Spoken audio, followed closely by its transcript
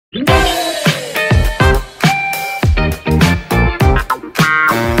What's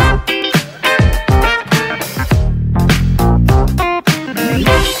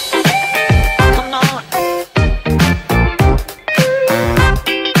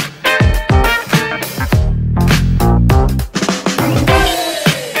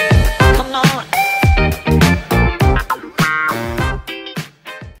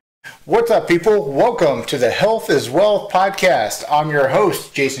up, people? Welcome to the Health is Wealth podcast. I'm your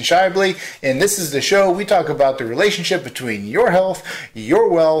host, Jason Shibley, and this is the show we talk about the relationship between your health, your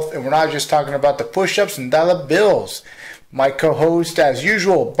wealth, and we're not just talking about the push-ups and dollar bills. My co-host, as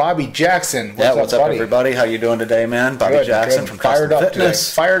usual, Bobby Jackson. What's up, everybody? How you doing today, man? Bobby Jackson from Custom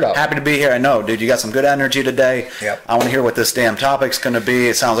Fitness. Fired up. Happy to be here. I know, dude, you got some good energy today. Yep. I want to hear what this damn topic's going to be.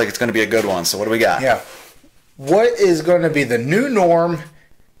 It sounds like it's going to be a good one. So what do we got? Yeah. What is going to be the new norm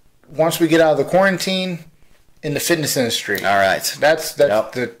once we get out of the quarantine in the fitness industry? All right. That's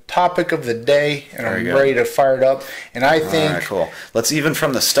the topic of the day, and I'm ready to fire it up. And I think... All right, cool. Let's even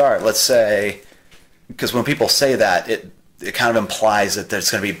from the start, let's say, because when people say that, it kind of implies that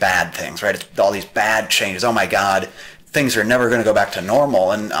there's going to be bad things, right? It's all these bad changes. Oh, my God. Things are never going to go back to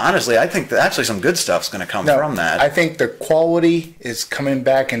normal. And honestly, I think that actually some good stuff's going to come from that. I think the quality is coming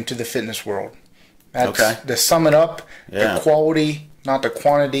back into the fitness world. That's, to sum it up, the quality, not the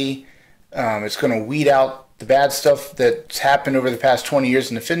quantity. It's going to weed out the bad stuff that's happened over the past 20 years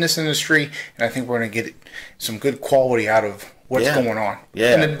in the fitness industry, and I think we're going to get some good quality out of what's going on.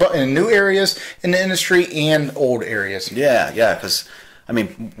 Yeah. In new areas in the industry and old areas. Yeah, because, I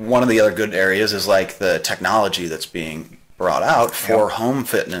mean, one of the other good areas is like the technology that's being brought out for home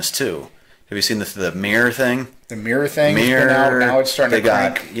fitness, too. Have you seen the mirror thing? The mirror thing has been out. Now it's starting to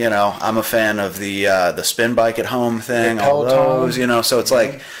crank. I'm a fan of the spin bike at home thing, all those, so it's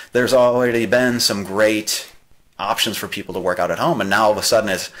like there's already been some great options for people to work out at home, and now all of a sudden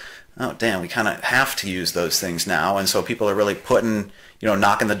it's, oh, damn, we kind of have to use those things now, and so people are really putting,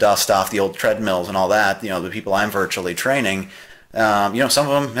 knocking the dust off the old treadmills and all that, the people I'm virtually training. Some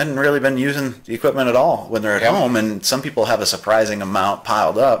of them hadn't really been using the equipment at all when they're at home, and some people have a surprising amount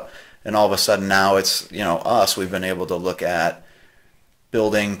piled up. And all of a sudden now it's, us, we've been able to look at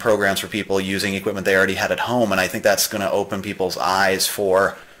building programs for people using equipment they already had at home. And I think that's going to open people's eyes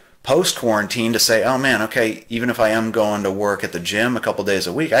for post-quarantine to say, oh, man, okay, even if I am going to work at the gym a couple days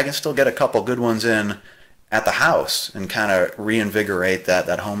a week, I can still get a couple good ones in at the house and kind of reinvigorate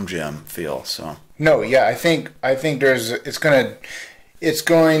that home gym feel. So no, yeah, I think it's going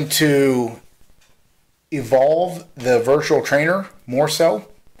to evolve the virtual trainer more so.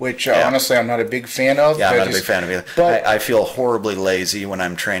 Which honestly I'm not a big fan of. Yeah, I'm not a big fan of either. But I feel horribly lazy when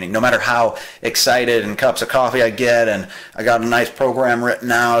I'm training. No matter how excited and cups of coffee I get and I got a nice program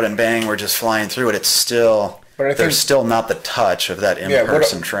written out and bang, we're just flying through it. It's still, there's still not the touch of that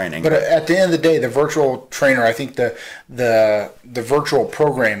in-person training. But at the end of the day, the virtual trainer, I think the virtual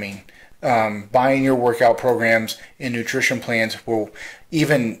programming, buying your workout programs and nutrition plans will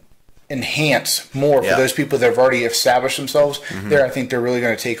even enhance more for those people that have already established themselves there. I think they're really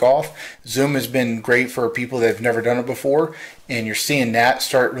going to take off. Zoom has been great for people that have never done it before, and you're seeing that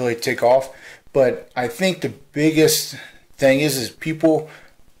start really take off. But I think the biggest thing is people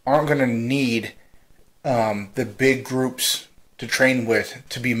aren't going to need the big groups to train with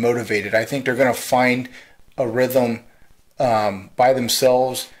to be motivated. I think they're going to find a rhythm by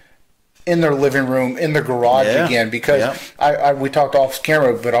themselves in their living room, in their garage again, because we talked off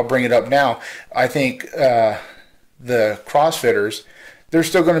camera, but I'll bring it up now. I think the CrossFitters, they're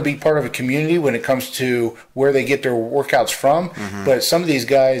still going to be part of a community when it comes to where they get their workouts from, but some of these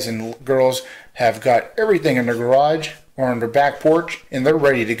guys and girls have got everything in their garage or on their back porch, and they're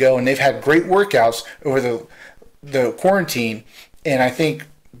ready to go, and they've had great workouts over the quarantine, and I think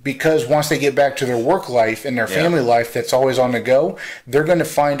because once they get back to their work life and their family life that's always on the go, they're going to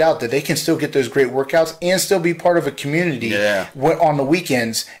find out that they can still get those great workouts and still be part of a community on the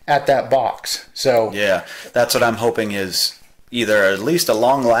weekends at that box. So that's what I'm hoping is either at least a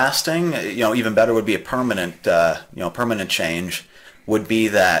long-lasting, even better would be a permanent, permanent change would be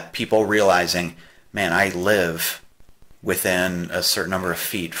that people realizing, man, I live within a certain number of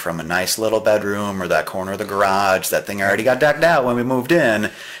feet from a nice little bedroom or that corner of the garage, that thing I already got decked out when we moved in,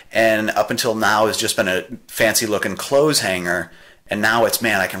 and up until now has just been a fancy looking clothes hanger, and now it's,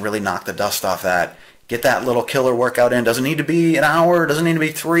 man, I can really knock the dust off that, get that little killer workout in. Doesn't need to be an hour, doesn't need to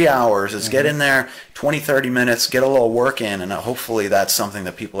be 3 hours. It's get in there 20, 30 minutes, get a little work in, and hopefully that's something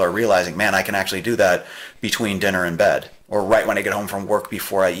that people are realizing, man, I can actually do that between dinner and bed, or right when I get home from work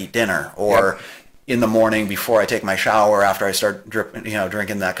before I eat dinner, or in the morning before I take my shower after I start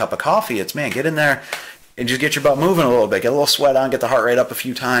drinking that cup of coffee. It's, man, get in there and just get your butt moving a little bit, get a little sweat on, get the heart rate up a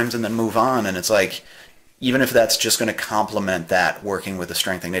few times, and then move on. And it's like, even if that's just going to complement that, working with a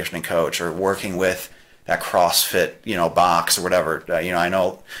strength and conditioning coach or working with that CrossFit, box or whatever, I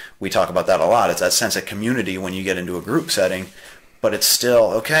know we talk about that a lot. It's that sense of community when you get into a group setting, but it's still,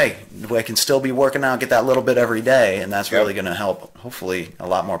 okay, I can still be working out, get that little bit every day, and that's really going to help, hopefully, a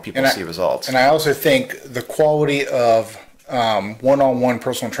lot more people see results. And I also think the quality of one-on-one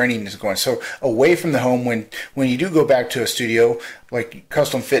personal training is going. So away from the home, when you do go back to a studio like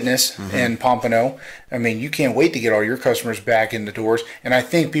Custom Fitness in Pompano, I mean, you can't wait to get all your customers back in the doors. And I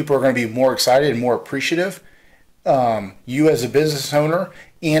think people are going to be more excited and more appreciative, you as a business owner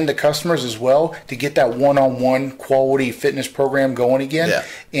and the customers as well, to get that one-on-one quality fitness program going again. Yeah.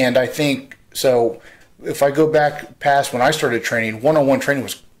 And I think, so if I go back past when I started training, one-on-one training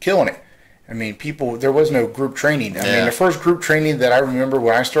was killing it. I mean, there was no group training. I mean, the first group training that I remember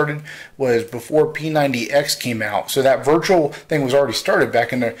when I started was before P90X came out. So that virtual thing was already started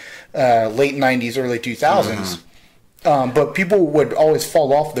back in the late 90s, early 2000s. But people would always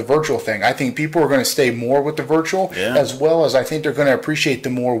fall off the virtual thing. I think people are going to stay more with the virtual, as well as I think they're going to appreciate the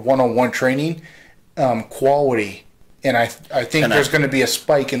more one-on-one training quality. And I think there's going to be a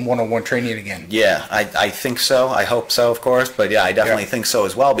spike in one-on-one training again. Yeah, I think so. I hope so, of course. But yeah, I definitely think so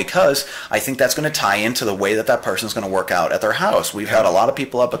as well, because I think that's going to tie into the way that person's going to work out at their house. We've had a lot of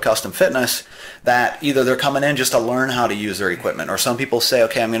people up at Custom Fitness that either they're coming in just to learn how to use their equipment, or some people say,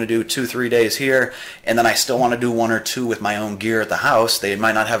 okay, I'm going to do 2-3 days here, and then I still want to do 1 or 2 with my own gear at the house. They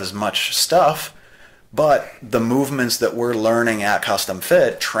might not have as much stuff, but the movements that we're learning at Custom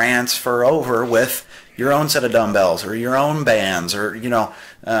Fit transfer over with your own set of dumbbells or your own bands, or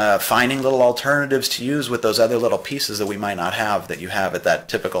finding little alternatives to use with those other little pieces that we might not have that you have at that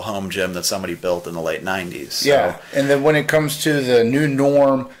typical home gym that somebody built in the late 90s. So, yeah, and then when it comes to the new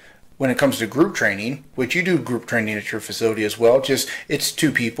norm, when it comes to group training, which you do group training at your facility as well, just it's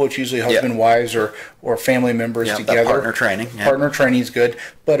 2 people. It's usually husband, wives, or family members together. Partner training. Partner training is good.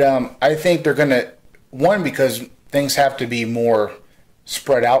 But I think they're going to, one, because things have to be more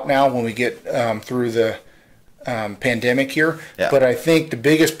spread out now when we get through the pandemic here. But I think the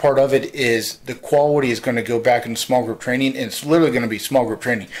biggest part of it is the quality is going to go back into small group training, and it's literally going to be small group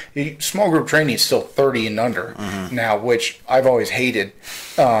training. Small group training is still 30 and under now, which I've always hated.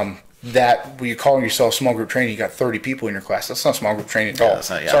 That when you call yourself small group training, you got 30 people in your class. That's not small group training at all.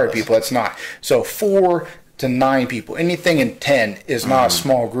 Sorry, people, that's not. So 4 to 9 people, anything in 10 is not a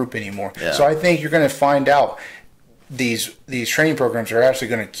small group anymore. So I think you're going to find out these training programs are actually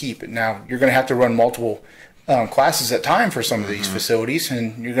going to keep it. Now, you're going to have to run multiple classes at time for some of these facilities,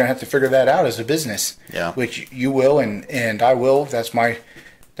 and you're going to have to figure that out as a business, which you will, and I will. That's my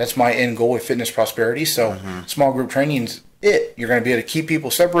end goal with Fitness Prosperity. So small group training's it. You're going to be able to keep people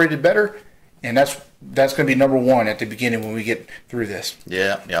separated better, and that's going to be number one at the beginning when we get through this.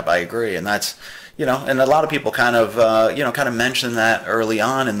 I agree, and that's and a lot of people kind of mention that early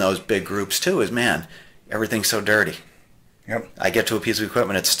on in those big groups too. Is, man, everything's so dirty. I get to a piece of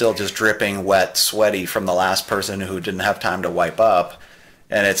equipment, it's still just dripping wet, sweaty from the last person who didn't have time to wipe up.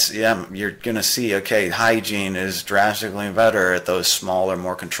 And it's, you're going to see, okay, hygiene is drastically better at those smaller,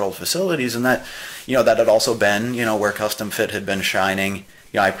 more controlled facilities. And that, that had also been, where Custom Fit had been shining.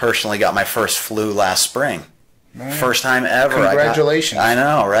 I personally got my first flu last spring. Right. First time ever. Congratulations. I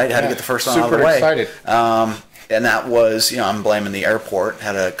know, right? Had to get the first one out of the way. Super excited. And that was, I'm blaming the airport.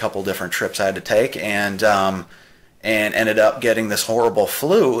 Had a couple different trips I had to take, and ended up getting this horrible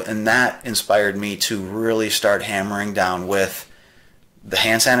flu, and that inspired me to really start hammering down with the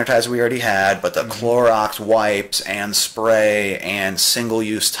hand sanitizer we already had, but the Clorox wipes and spray and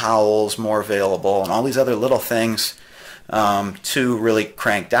single-use towels more available, and all these other little things to really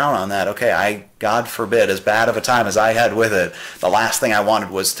crank down on that. Okay, God forbid, as bad of a time as I had with it, the last thing I wanted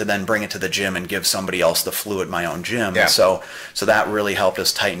was to then bring it to the gym and give somebody else the flu at my own gym. So that really helped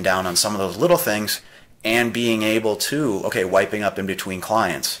us tighten down on some of those little things, and being able to, wiping up in between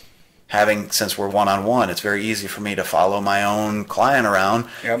clients. Since we're one-on-one, it's very easy for me to follow my own client around,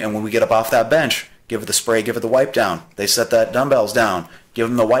 and when we get up off that bench, give it the spray, give it the wipe down. They set that dumbbells down, give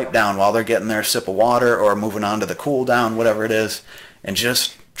them the wipe down while they're getting their sip of water or moving on to the cool down, whatever it is, and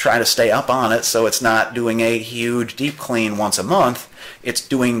just try to stay up on it so it's not doing a huge deep clean once a month. It's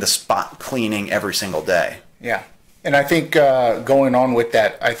doing the spot cleaning every single day. Yeah, and I think going on with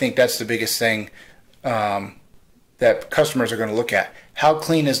that, I think that's the biggest thing that customers are going to look at. How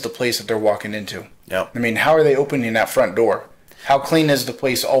clean is the place that they're walking into? I mean, how are they opening that front door? How clean is the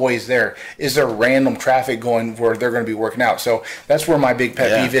place always there? Is there random traffic going where they're going to be working out? So that's where my big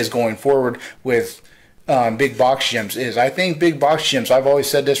pet peeve is going forward with big box gyms is. I think big box gyms, I've always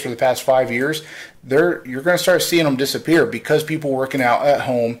said this for the past 5 years, you're going to start seeing them disappear because people working out at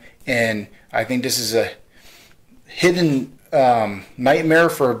home. And I think this is a hidden nightmare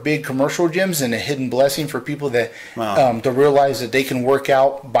for big commercial gyms and a hidden blessing for people that to realize that they can work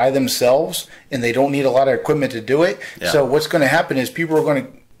out by themselves and they don't need a lot of equipment to do it. Yeah. So what's going to happen is people are going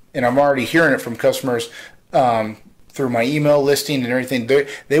to, and I'm already hearing it from customers through my email listing and everything,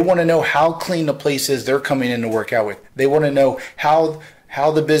 they want to know how clean the place is they're coming in to work out with. They want to know how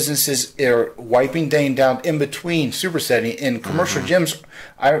the businesses are wiping down in between supersetting. In commercial gyms,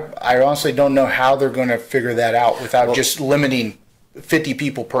 I honestly don't know how they're going to figure that out without just limiting 50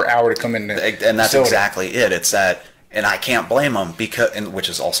 people per hour to come in. And that's exactly it. It's that, and I can't blame them which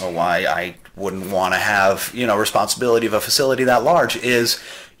is also why I wouldn't want to have, responsibility of a facility that large, is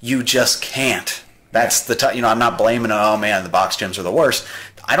you just can't. That's I'm not blaming, oh man, the box gyms are the worst.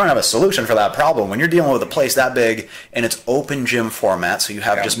 I don't have a solution for that problem. When you're dealing with a place that big and it's open gym format, so you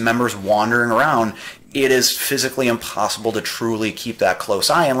have just members wandering around, it is physically impossible to truly keep that close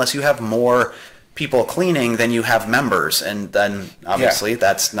eye unless you have more people cleaning than you have members. And then obviously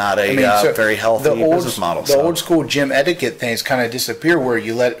that's not a very healthy business model. The old school gym etiquette things kind of disappear where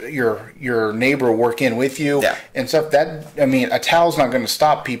you let your neighbor work in with you and stuff. A towel's not going to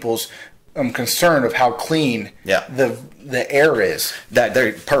stop people's concern of how clean the air is. That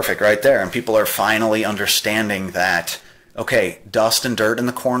they're perfect right there, and people are finally understanding that. Okay, dust and dirt in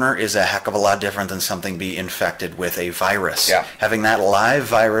the corner is a heck of a lot different than something be infected with a virus. Yeah. Having that live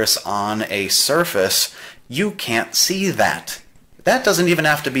virus on a surface, you can't see that. That doesn't even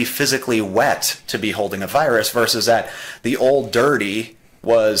have to be physically wet to be holding a virus, versus that the old dirty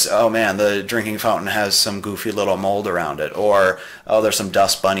was, oh man, the drinking fountain has some goofy little mold around it, or oh, there's some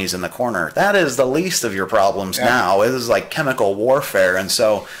dust bunnies in the corner. That is the least of your problems now. It is like chemical warfare. And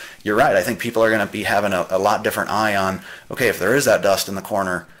so you're right. I think people are going to be having a lot different eye on, okay, if there is that dust in the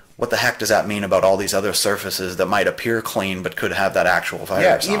corner, what the heck does that mean about all these other surfaces that might appear clean but could have that actual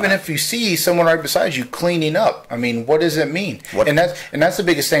virus on even it? If you see someone right beside you cleaning up, what does it mean? And that's the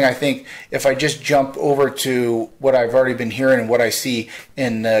biggest thing. I think if I just jump over to what I've already been hearing and what I see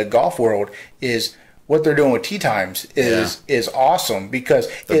in the golf world, is what they're doing with tee times is awesome, because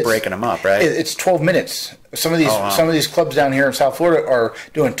they're breaking them up, right? It's 12 minutes. Some of these clubs down here in South Florida are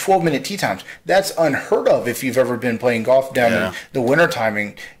doing 12-minute tee times. That's unheard of if you've ever been playing golf down in the winter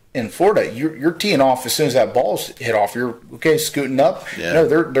timing. In Florida, you're teeing off as soon as that ball's hit off. You're scooting up. Yeah.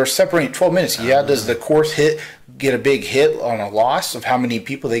 No, they're separating 12 minutes. Does the course get a big hit on a loss of how many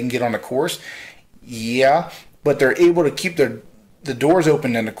people they can get on the course? Yeah, but they're able to keep the doors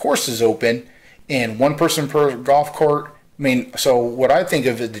open and the course is open, and one person per golf court. So what I think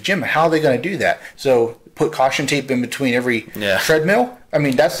of at the gym, how are they going to do that? So put caution tape in between every treadmill?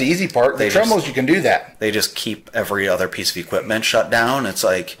 That's the easy part. The treadmills, you can do that. They just keep every other piece of equipment shut down. It's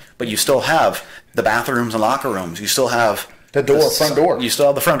like, but you still have the bathrooms and locker rooms. You still have front door. You still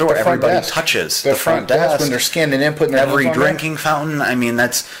have the front door. Everybody touches the front desk when they're scanning in, putting their every drinking fountain.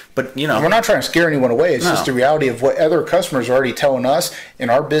 But we're not trying to scare anyone away. It's just the reality of what other customers are already telling us in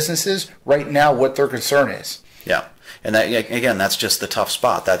our businesses right now, what their concern is. Yeah. And that, again, that's just the tough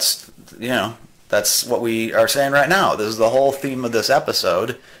spot. That's what we are saying right now. This is the whole theme of this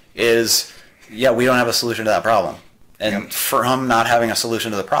episode is, we don't have a solution to that problem. And from not having a solution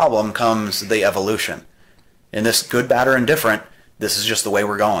to the problem comes the evolution. And this, good, bad, or indifferent, this is just the way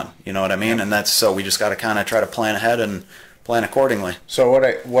we're going. You know what I mean? And so we just got to kind of try to plan ahead and plan accordingly. So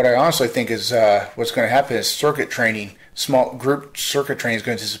what I honestly think is what's going to happen is circuit training, small group circuit training is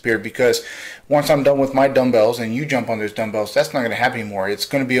going to disappear, because once I'm done with my dumbbells and you jump on those dumbbells, that's not going to happen anymore. It's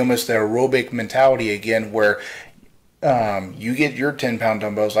going to be almost the aerobic mentality again, where you get your 10-pound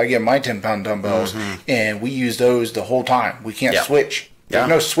dumbbells, I get my 10-pound dumbbells, and we use those the whole time. We can't switch. There's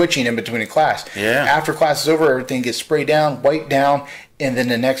no switching in between a class. After class is over, everything gets sprayed down, wiped down, and then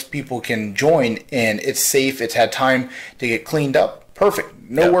the next people can join, and it's safe. It's had time to get cleaned up. Perfect.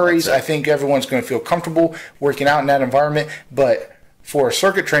 No worries. I think everyone's going to feel comfortable working out in that environment. But for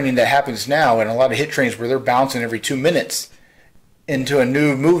circuit training that happens now, and a lot of HIT trains where they're bouncing every 2 minutes into a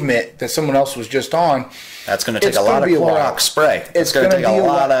new movement that someone else was just on, that's going to take a lot of Clorox spray. It's going to take a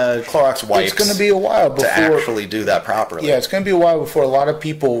lot of Clorox wipes. It's going to be a while before to actually do that properly. Yeah, it's going to be a while before a lot of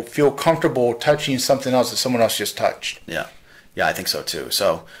people feel comfortable touching something else that someone else just touched. Yeah, I think so too.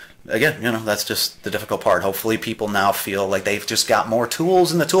 So again, that's just the difficult part. Hopefully people now feel like they've just got more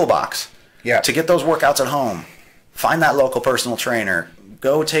tools in the toolbox to get those workouts at home. Find that local personal trainer.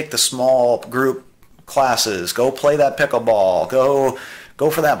 Go take the small group classes. Go play that pickleball. Go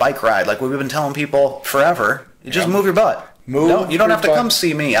for that bike ride. Like we've been telling people forever. You just move your butt. Move. No, you don't have to come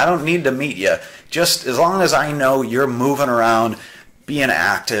see me. I don't need to meet you. Just as long as I know you're moving around, being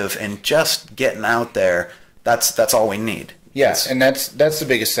active, and just getting out there, that's all we need. Yes, and that's the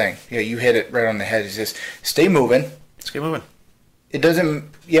biggest thing. Yeah, you hit it right on the head. It's just stay moving. Let's keep moving. It doesn't,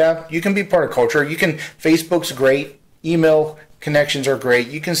 yeah, you can be part of culture. Facebook's great. Email connections are great.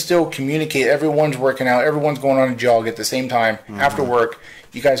 You can still communicate. Everyone's working out. Everyone's going on a jog at the same time after work.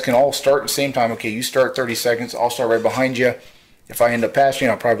 You guys can all start at the same time. Okay, you start 30 seconds. I'll start right behind you. If I end up passing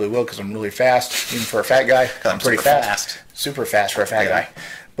you, I probably will because I'm really fast. Even for a fat guy, I'm pretty fast. Super fast for a fat guy.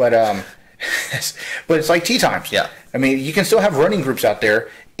 But but it's like tea times. Yeah. I mean, you can still have running groups out there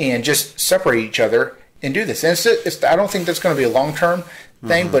and just separate each other and do this. And I don't think that's going to be a long-term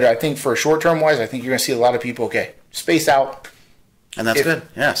thing, but I think for short-term wise, I think you're going to see a lot of people, okay, space out. And that's good.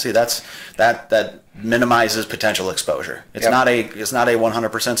 Yeah, see, that minimizes potential exposure. It's not a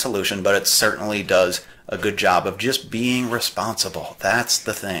 100% solution, but it certainly does a good job of just being responsible. That's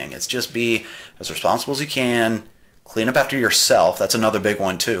the thing. It's just be as responsible as you can. Clean up after yourself. That's another big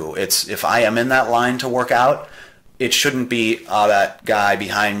one too. It's if I am in that line to work out, it shouldn't be, oh, that guy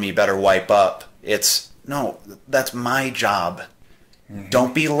behind me better wipe up. No, that's my job.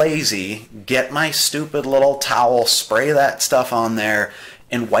 Don't be lazy. Get my stupid little towel, spray that stuff on there,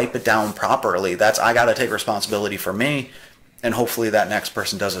 and wipe it down properly. I got to take responsibility for me, and hopefully that next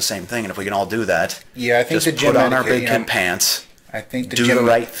person does the same thing. And if we can all do that, I think just the gym put on our big kid pants. I think do the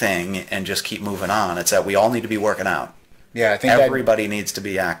right thing and just keep moving on. It's that we all need to be working out. Yeah, I think everybody needs to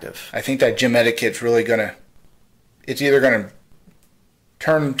be active. I think that gym etiquette's really it's either gonna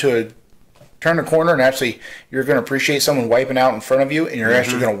turn a corner and actually you're gonna appreciate someone wiping out in front of you, and you're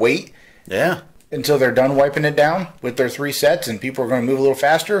actually gonna wait. Yeah. Until they're done wiping it down with their 3 sets, and people are gonna move a little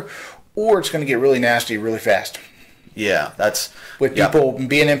faster, or it's gonna get really nasty really fast. Yeah, that's with people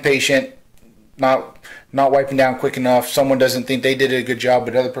being impatient, not wiping down quick enough. Someone doesn't think they did a good job,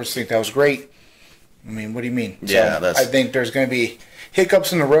 but the other person thinks that was great. I mean, what do you mean? Yeah, I think there's going to be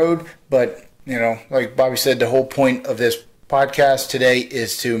hiccups in the road, but like Bobby said, the whole point of this podcast today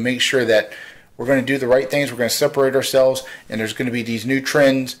is to make sure that we're going to do the right things. We're going to separate ourselves, and there's going to be these new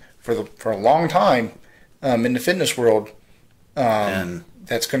trends for a long time in the fitness world, and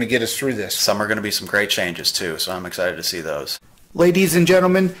that's going to get us through this. Some are going to be some great changes too, so I'm excited to see those. Ladies and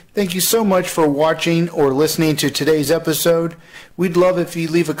gentlemen, thank you so much for watching or listening to today's episode. We'd love if you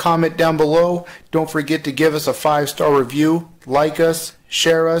leave a comment down below. Don't forget to give us a 5-star review, like us,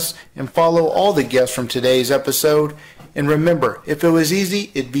 share us, and follow all the guests from today's episode. And remember, if it was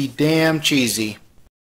easy, it'd be damn cheesy.